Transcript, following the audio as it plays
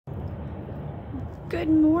Good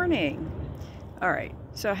morning. All right,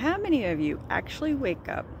 so how many of you actually wake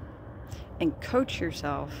up and coach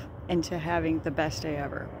yourself into having the best day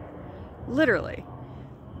ever? Literally.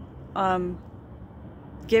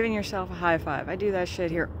 Giving yourself a high five. I do that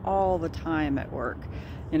shit here all the time at work.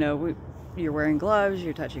 You know, you're wearing gloves,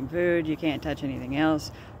 you're touching food, you can't touch anything else.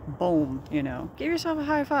 Boom, give yourself a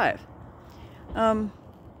high five.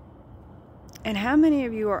 And how many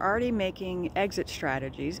of you are already making exit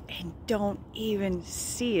strategies and don't even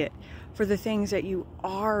see it for the things that you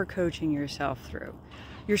are coaching yourself through?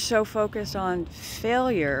 You're so focused on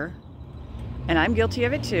failure, and I'm guilty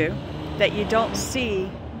of it too, that you don't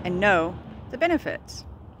see and know the benefits.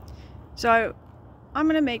 So I'm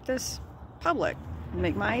going to make this public,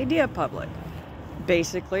 make my idea public.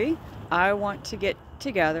 Basically, I want to get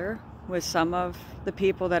together with some of the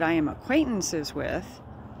people that I am acquaintances with,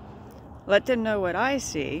 let them know what I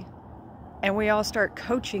see, and we all start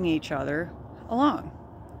coaching each other along.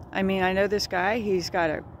 I mean, I know this guy, he's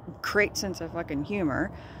got a great sense of fucking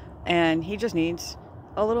humor, and he just needs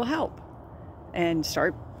a little help. And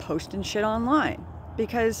start posting shit online,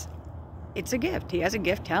 because it's a gift. He has a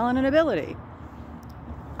gift, talent, and ability.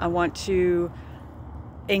 I want to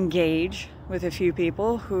engage with a few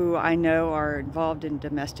people who I know are involved in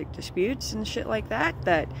domestic disputes and shit like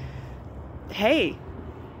that, hey,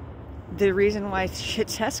 the reason why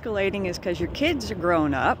shit's escalating is because your kids are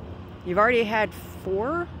growing up. You've already had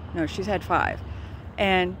 4? No, she's had 5.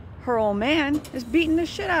 And her old man is beating the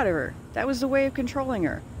shit out of her. That was the way of controlling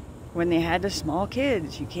her. When they had the small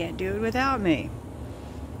kids, you can't do it without me.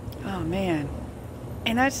 Oh, man.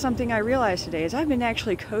 And that's something I realized today, is I've been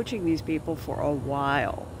actually coaching these people for a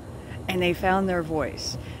while. And they found their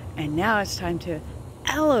voice. And now it's time to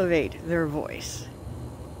elevate their voice.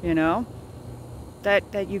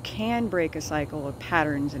 That you can break a cycle of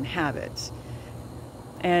patterns and habits.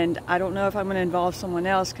 And I don't know if I'm going to involve someone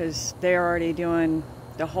else, because they're already doing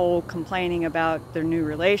the whole complaining about their new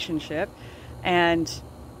relationship. And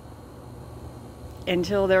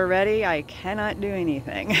until they're ready, I cannot do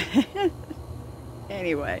anything.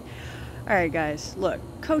 Anyway. Alright guys, look,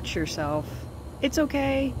 coach yourself. It's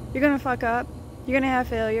okay. You're going to fuck up. You're going to have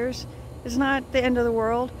failures. It's not the end of the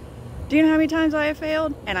world. Do you know how many times I have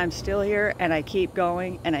failed? And I'm still here, and I keep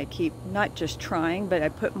going, and I keep not just trying, but I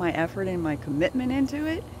put my effort and my commitment into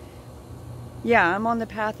it. Yeah, I'm on the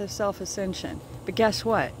path of self-Ascension. But guess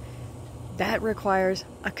what? That requires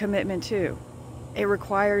a commitment too. It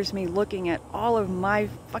requires me looking at all of my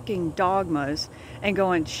fucking dogmas and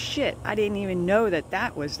going, shit, I didn't even know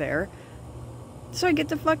that was there. So I get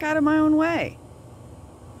the fuck out of my own way.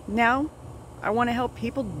 Now, I want to help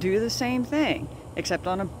people do the same thing, except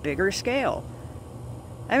on a bigger scale.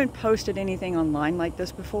 I haven't posted anything online like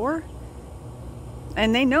this before,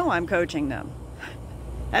 and they know I'm coaching them.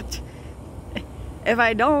 If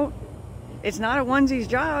I don't, it's not a onesies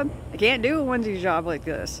job. I can't do a onesies job like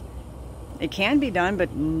this. It can be done,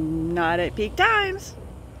 but not at peak times.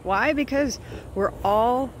 Why? Because we're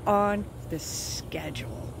all on the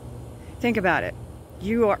schedule. Think about it.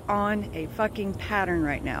 You are on a fucking pattern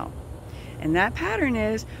right now. And that pattern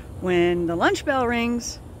is, when the lunch bell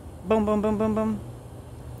rings, boom, boom, boom, boom, boom.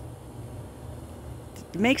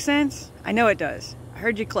 Makes sense? I know it does. I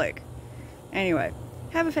heard you click. Anyway,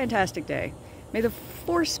 have a fantastic day. May the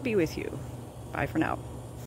force be with you. Bye for now.